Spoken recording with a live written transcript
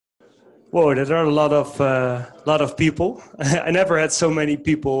Whoa, there are a lot of people. I never had so many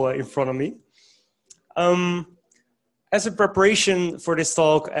people in front of me. As a preparation for this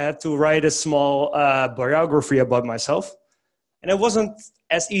talk, I had to write a small biography about myself. And it wasn't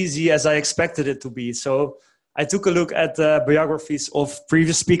as easy as I expected it to be. So I took a look at the biographies of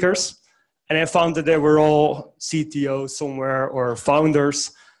previous speakers, and I found that they were all CTOs somewhere or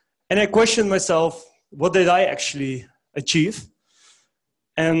founders. And I questioned myself, what did I actually achieve?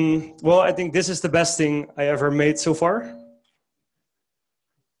 And well, I think this is the best thing I ever made so far.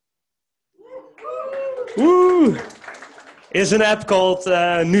 Woo! It's an app called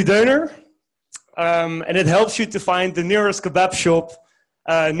Nu, and it helps you to find the nearest kebab shop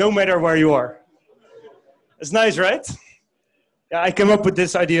no matter where you are. It's nice, right? Yeah, I came up with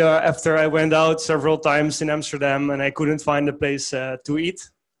this idea after I went out several times in Amsterdam and I couldn't find a place to eat.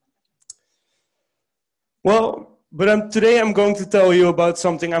 Well, but today I'm going to tell you about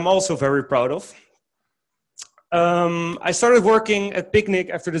something I'm also very proud of. I started working at Picnic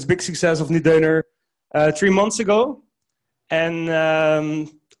after this big success of Nu 3 months ago. And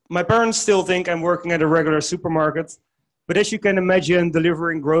my parents still think I'm working at a regular supermarket. But as you can imagine,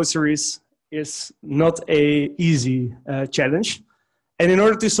 delivering groceries is not an easy challenge. And in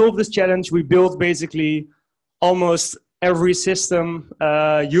order to solve this challenge, we built basically almost every system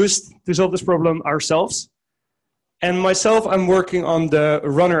used to solve this problem ourselves. And myself, I'm working on the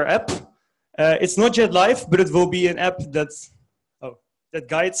Runner app. It's not yet live, but it will be an app that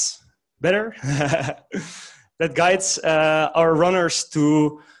guides better. That guides our runners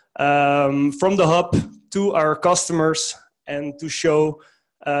to from the hub to our customers and to show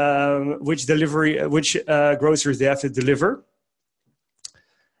which groceries they have to deliver.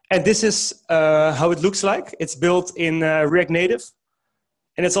 And this is how it looks like. It's built in React Native,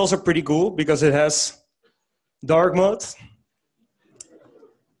 and it's also pretty cool because it has dark mode.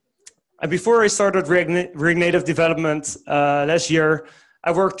 And before I started React Native development last year,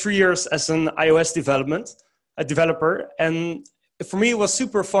 I worked 3 years as an iOS developer. And for me, it was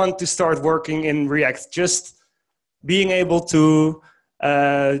super fun to start working in React. Just being able to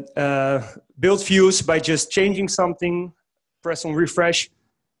build views by just changing something, press on refresh.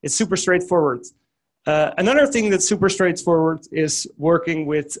 It's super straightforward. Another thing that's super straightforward is working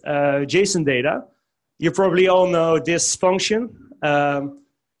with JSON data. You probably all know this function.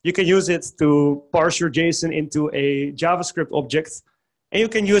 You can use it to parse your JSON into a JavaScript object. And you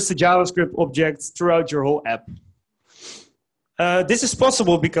can use the JavaScript object throughout your whole app. This is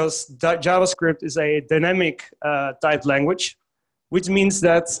possible because JavaScript is a dynamic typed language, which means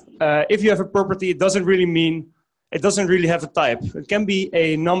that if you have a property, it doesn't really have a type. It can be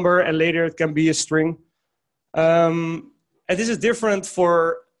a number, and later it can be a string. And this is different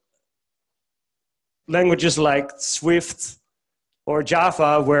for languages like Swift or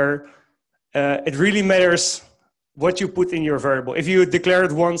Java, where it really matters what you put in your variable. If you declare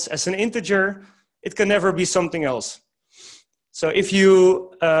it once as an integer, it can never be something else. So if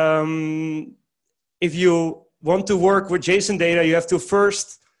you want to work with JSON data, you have to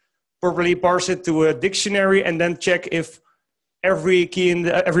first properly parse it to a dictionary and then check if every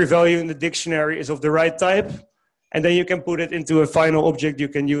value in the dictionary is of the right type. And then you can put it into a final object you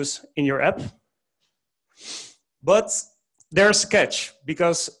can use in your app. But there's a catch,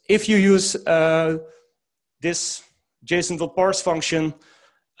 because if you use this JSON.parse function,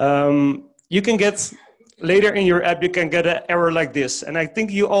 you can get, later in your app, you can get an error like this. And I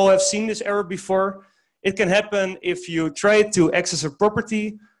think you all have seen this error before. It can happen if you try to access a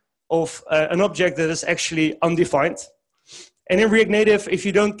property of an object that is actually undefined. And in React Native, if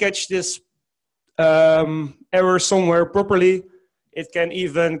you don't catch this error somewhere properly, it can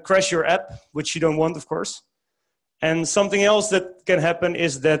even crash your app, which you don't want, of course. And something else that can happen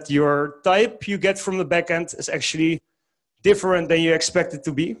is that your type you get from the backend is actually different than you expect it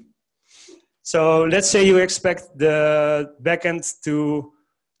to be. So let's say you expect the backend to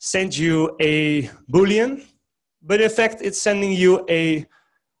send you a Boolean, but in fact it's sending you a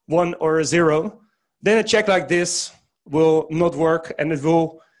 1 or a 0. Then a check like this will not work, and it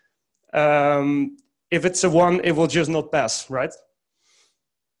will, if it's a 1, it will just not pass, right?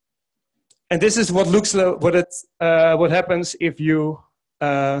 And this is what what happens if you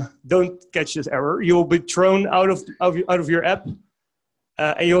don't catch this error. You'll be thrown out of your app,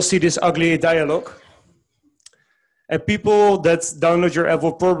 and you'll see this ugly dialog. And people that download your app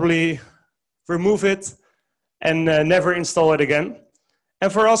will probably remove it and never install it again.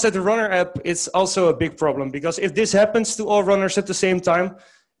 And for us at the Runner app, it's also a big problem, because if this happens to all runners at the same time,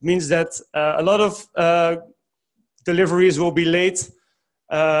 it means that a lot of deliveries will be late.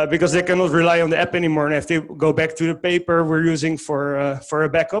 Because they cannot rely on the app anymore and have to go back to the paper we're using for a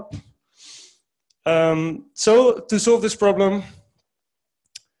backup. So to solve this problem,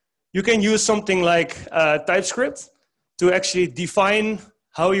 you can use something like TypeScript to actually define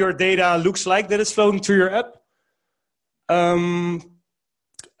how your data looks like that is flowing through your app. An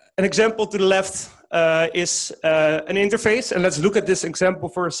example to the left is an interface, and let's look at this example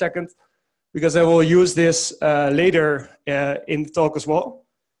for a second, because I will use this later in the talk as well.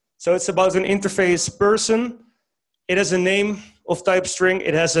 So it's about an interface person. It has a name of type string.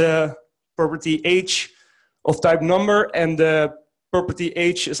 It has a property age of type number, and the property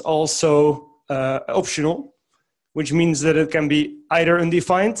age is also optional, which means that it can be either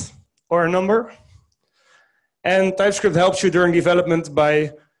undefined or a number. And TypeScript helps you during development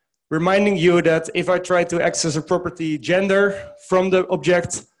by reminding you that if I try to access a property gender from the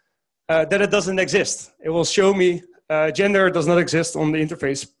object, that it doesn't exist. It will show me gender does not exist on the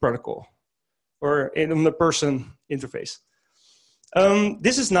interface protocol or on the person interface.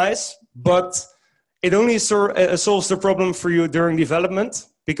 This is nice, but it only solves the problem for you during development,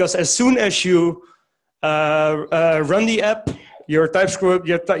 because as soon as you run the app, your TypeScript,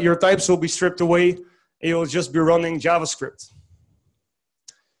 your types will be stripped away, and you'll just be running JavaScript.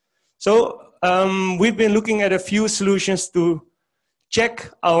 So we've been looking at a few solutions to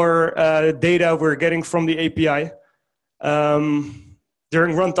check our data we're getting from the API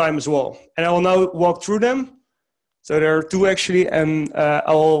during runtime as well. And I will now walk through them. So there are two actually, and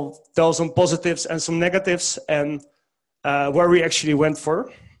I'll tell some positives and some negatives and where we actually went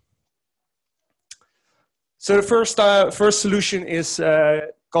for. So the first solution is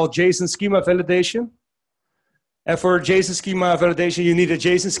called JSON schema validation. And for JSON schema validation, you need a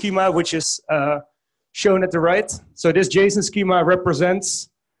JSON schema, which is shown at the right. So this JSON schema represents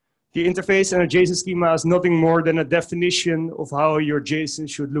the interface, and a JSON schema is nothing more than a definition of how your JSON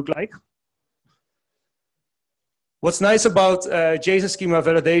should look like. What's nice about JSON schema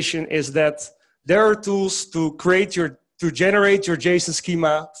validation is that there are tools to generate your JSON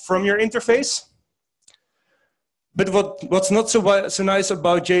schema from your interface. But what's not so nice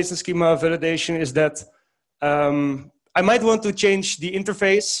about JSON schema validation is that I might want to change the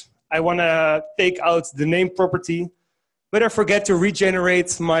interface. I want to take out the name property, but I forget to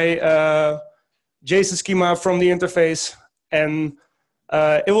regenerate my JSON schema from the interface, and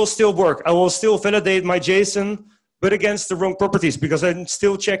it will still work. I will still validate my JSON, but against the wrong properties, because I'm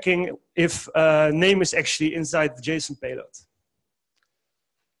still checking if name is actually inside the JSON payload.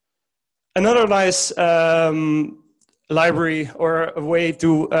 Another nice library or a way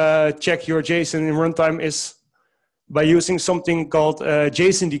to check your JSON in runtime is by using something called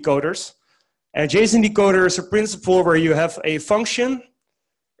JSON decoders. And JSON decoder is a principle where you have a function.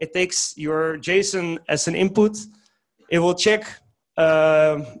 It takes your JSON as an input. It will check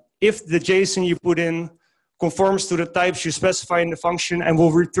if the JSON you put in conforms to the types you specify in the function, and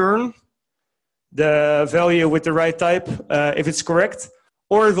will return the value with the right type if it's correct.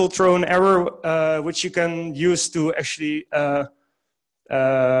 Or it will throw an error, which you can use to actually handle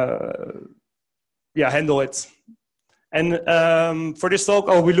it. And for this talk,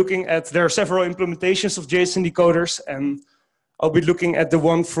 I'll be looking at, there are several implementations of JSON decoders, and I'll be looking at the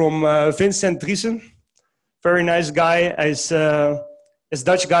one from Vincent Driessen. Very nice guy. He's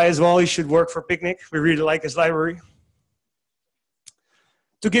Dutch guy as well. He should work for Picnic. We really like his library.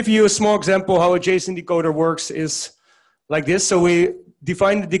 To give you a small example how a JSON decoder works is like this. So we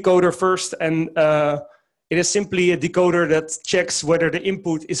define the decoder first, and it is simply a decoder that checks whether the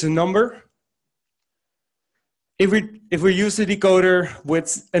input is a number. If we use the decoder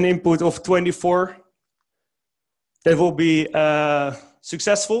with an input of 24, that will be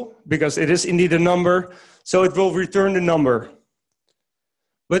successful because it is indeed a number. So it will return the number.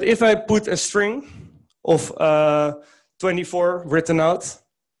 But if I put a string of 24 written out,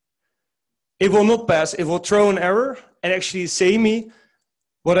 it will not pass. It will throw an error and actually say me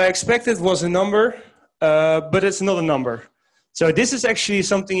what I expected was a number, but it's not a number. So this is actually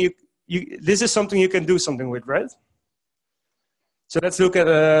something this is something you can do something with, right? So let's look at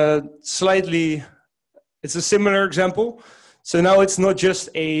it's a similar example. So now it's not just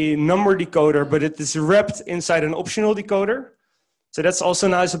a number decoder, but it is wrapped inside an optional decoder. So that's also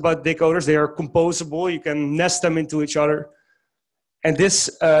nice about decoders. They are composable. You can nest them into each other. And this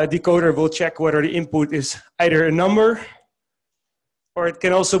decoder will check whether the input is either a number, or it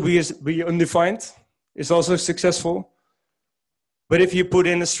can also be undefined. It's also successful. But if you put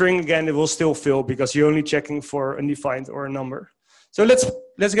in a string again, it will still fail because you're only checking for undefined or a number. So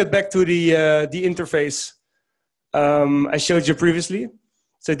let's get back to the interface I showed you previously.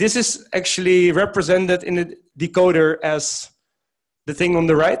 So this is actually represented in the decoder as the thing on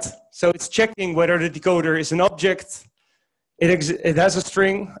the right. So it's checking whether the decoder is an object, it has a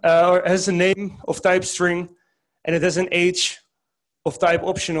string, or it has a name of type string, and it has an age of type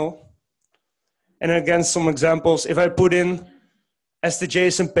optional. And again, some examples. If I put in as the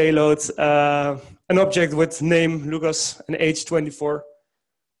JSON payload an object with name Lucas and age 24,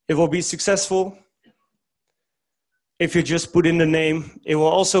 it will be successful. If you just put in the name, it will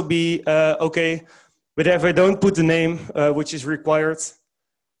also be okay. But if I don't put the name, which is required,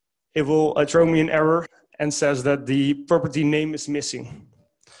 it will throw me an error and says that the property name is missing.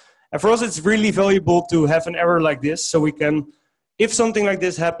 And for us, it's really valuable to have an error like this, so we can, if something like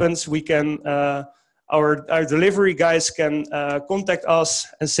this happens, we can, our delivery guys can contact us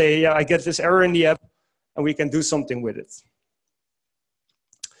and say, yeah, I get this error in the app, and we can do something with it.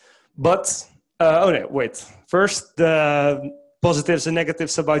 But, oh no, wait. First, the positives and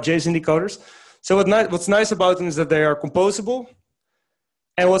negatives about JSON decoders. So what's nice about them is that they are composable.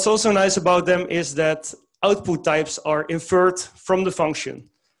 And what's also nice about them is that output types are inferred from the function.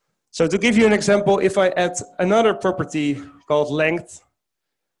 So to give you an example, if I add another property called length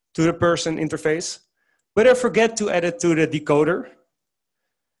to the person interface, but I forget to add it to the decoder,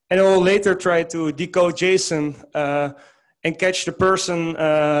 and I will later try to decode JSON and catch the person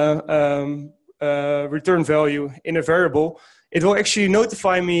return value in a variable, it will actually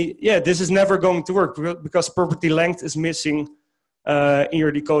notify me, yeah, this is never going to work because property length is missing in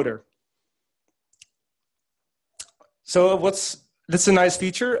your decoder. So that's a nice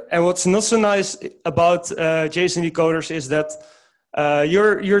feature. And what's not so nice about JSON decoders is that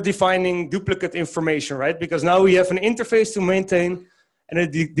you're defining duplicate information, right? Because now we have an interface to maintain and a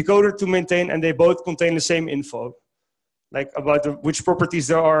decoder to maintain, and they both contain the same info, like about which properties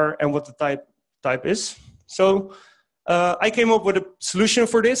there are and what the type is. So I came up with a solution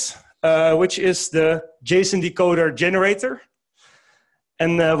for this, which is the JSON decoder generator.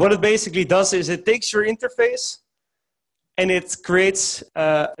 And what it basically does is it takes your interface and it creates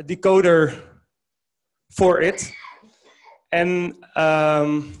a decoder for it. And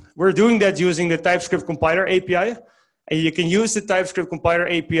we're doing that using the TypeScript Compiler API. And you can use the TypeScript Compiler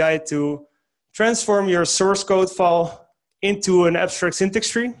API to transform your source code file into an abstract syntax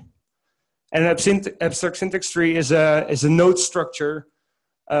tree. And an abstract syntax tree is a node structure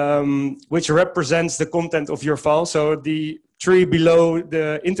which represents the content of your file. So the tree below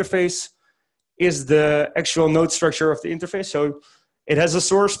the interface is the actual node structure of the interface. So it has a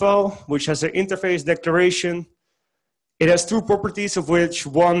source file, which has an interface declaration. It has two properties, of which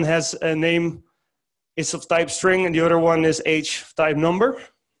one has a name is of type string and the other one is age type number.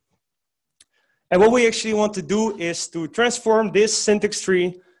 And what we actually want to do is to transform this syntax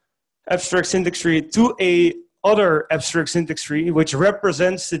tree, abstract syntax tree, to a other abstract syntax tree, which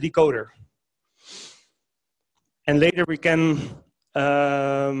represents the decoder. And later we can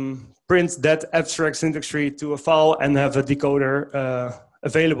print that abstract syntax tree to a file and have a decoder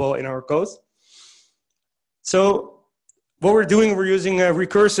available in our code. So what we're doing, we're using a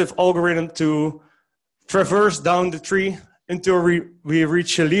recursive algorithm to traverse down the tree until we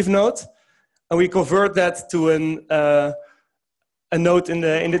reach a leaf node, and we convert that to a node in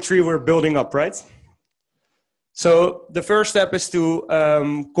the tree we're building up, right? So the first step is to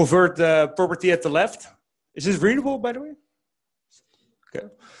convert the property at the left. Is this readable, by the way? Okay.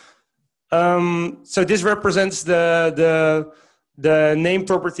 So this represents the name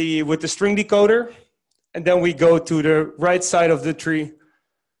property with the string decoder. And then we go to the right side of the tree,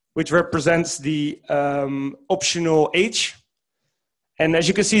 which represents the optional age. And as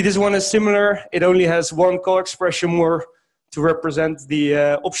you can see, this one is similar. It only has one call expression more to represent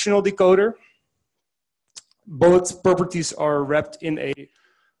the optional decoder. Both properties are wrapped in a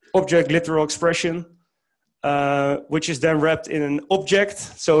object literal expression, which is then wrapped in an object.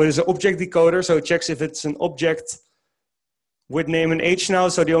 So it is an object decoder, so it checks if it's an object with name and age now.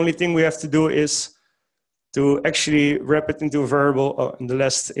 So the only thing we have to do is to actually wrap it into a variable. Oh, and the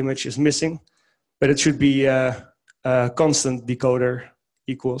last image is missing, but it should be a constant decoder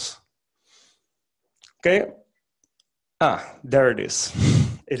equals. Okay. Ah, there it is.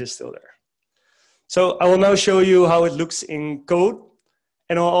 It is still there. So I will now show you how it looks in code,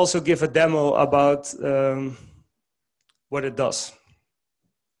 and I'll also give a demo about what it does.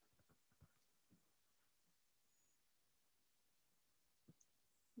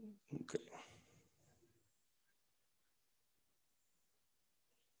 Okay.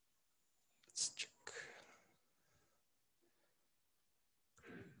 Let's check.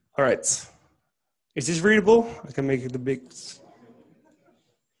 All right. Is this readable? I can make it the big.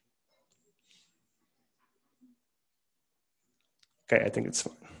 Okay, I think it's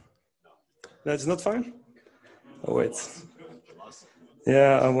fine. That's not fine? Oh, wait.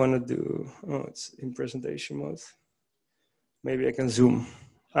 Yeah, I want to do, oh, it's in presentation mode. Maybe I can zoom.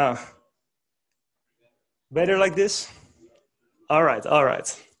 Better like this? All right, all right.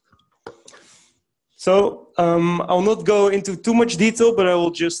 So I'll not go into too much detail, but I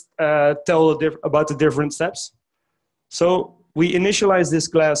will just tell about the different steps. So we initialize this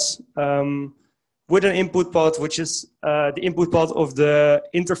class with an input pod, which is the input pod of the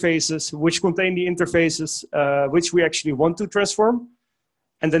interfaces, which contain the interfaces which we actually want to transform.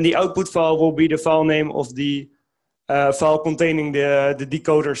 And then the output file will be the file name of the file containing the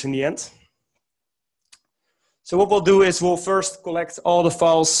decoders in the end. So what we'll do is we'll first collect all the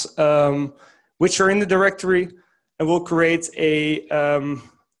files which are in the directory, and we'll create a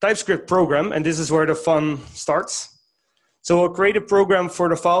TypeScript program, and this is where the fun starts. So we'll create a program for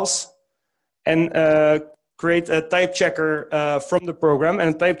the files and create a type checker from the program,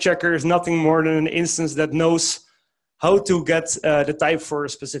 and a type checker is nothing more than an instance that knows how to get the type for a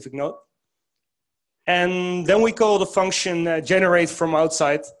specific node. And then we call the function generate from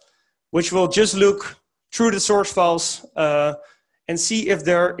outside, which will just look through the source files and see if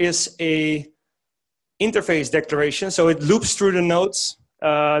there is a interface declaration. So it loops through the nodes,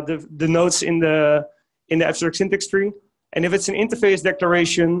 the nodes in the abstract syntax tree. And if it's an interface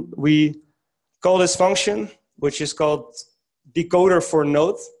declaration, we call this function, which is called decoder for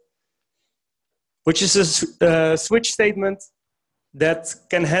node, which is a switch statement that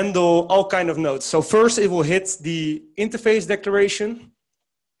can handle all kind of nodes. So first it will hit the interface declaration.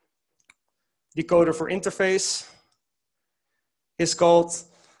 Decoder for interface is called.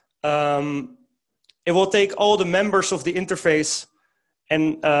 It will take all the members of the interface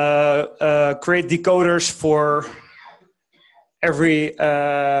and create decoders for every.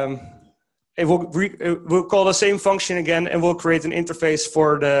 It will call the same function again, and we'll create an interface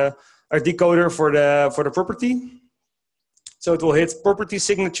for a decoder for the property. So it will hit property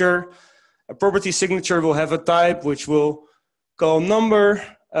signature. A property signature will have a type which will call number,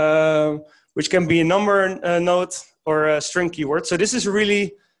 which can be a number node or a string keyword. So this is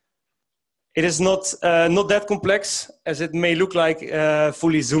really, it is not that complex as it may look like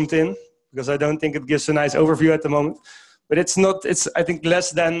fully zoomed in, because I don't think it gives a nice overview at the moment. But it's not, it's I think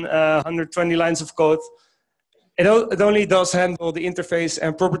less than 120 lines of code. It only does handle the interface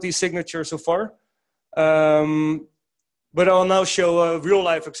and property signature so far. But I'll now show a real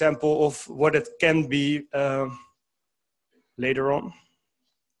life example of what it can be later on.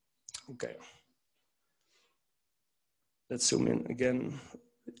 Okay. Let's zoom in again.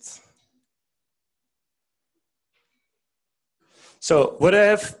 So what I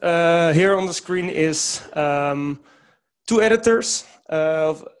have here on the screen is two editors.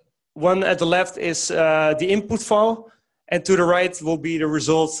 One at the left is the input file, and to the right will be the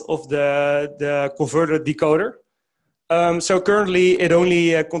result of the converted decoder. So currently it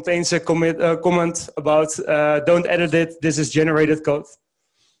only contains a comment about don't edit it, this is generated code.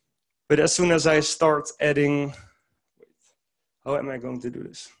 But as soon as I start adding, how am I going to do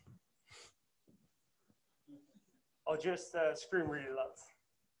this? I'll just scream really loud.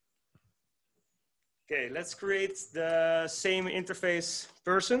 Okay, let's create the same interface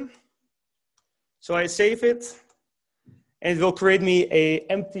person. So I save it, and it will create me an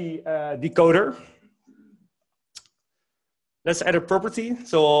empty decoder. Let's add a property.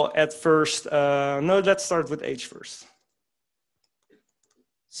 So I'll add first, no, let's start with age first.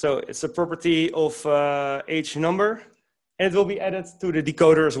 So it's a property of age number, and it will be added to the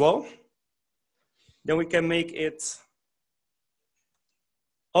decoder as well. Then we can make it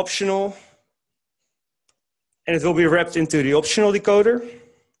optional, and it will be wrapped into the optional decoder.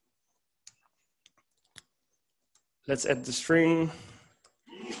 Let's add the string.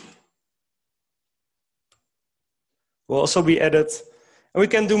 Will also be added, and we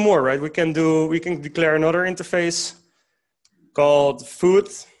can do more, right? We can declare another interface called food,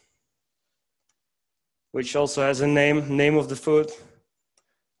 which also has a name of the food.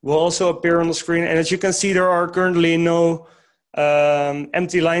 Will also appear on the screen, and as you can see, there are currently no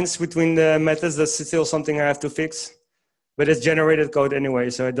empty lines between the methods. That's still something I have to fix, but it's generated code anyway,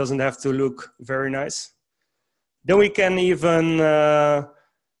 so it doesn't have to look very nice. Then we can even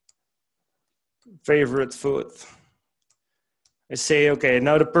favorite food. I say, okay,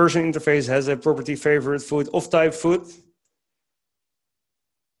 now the person interface has a property favorite food of type food.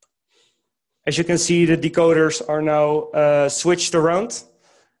 As you can see, the decoders are now switched around.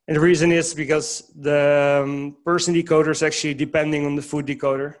 And the reason is because the person decoder is actually depending on the food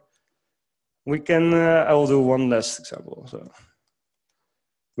decoder. We can, I will do one last example. So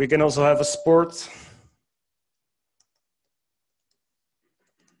we can also have a sport.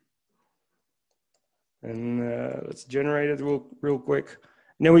 And let's generate it real quick.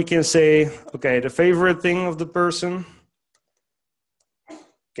 And then we can say, okay, the favorite thing of the person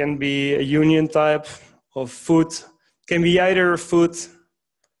can be a union type of food, can be either food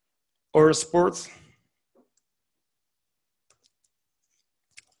or a sport.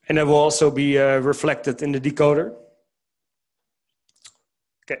 And that will also be reflected in the decoder.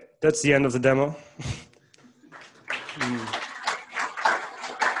 Okay, that's the end of the demo.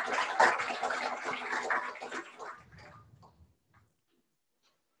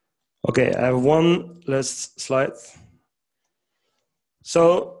 Okay, I have one last slide.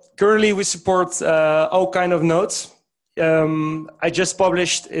 So currently we support all kind of nodes. I just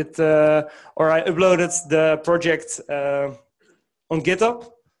published it, or I uploaded the project on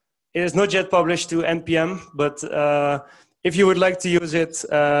GitHub. It is not yet published to NPM, but if you would like to use it,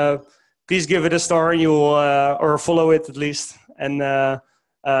 please give it a star. You'll or follow it at least, and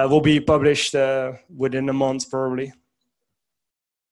will be published within a month probably.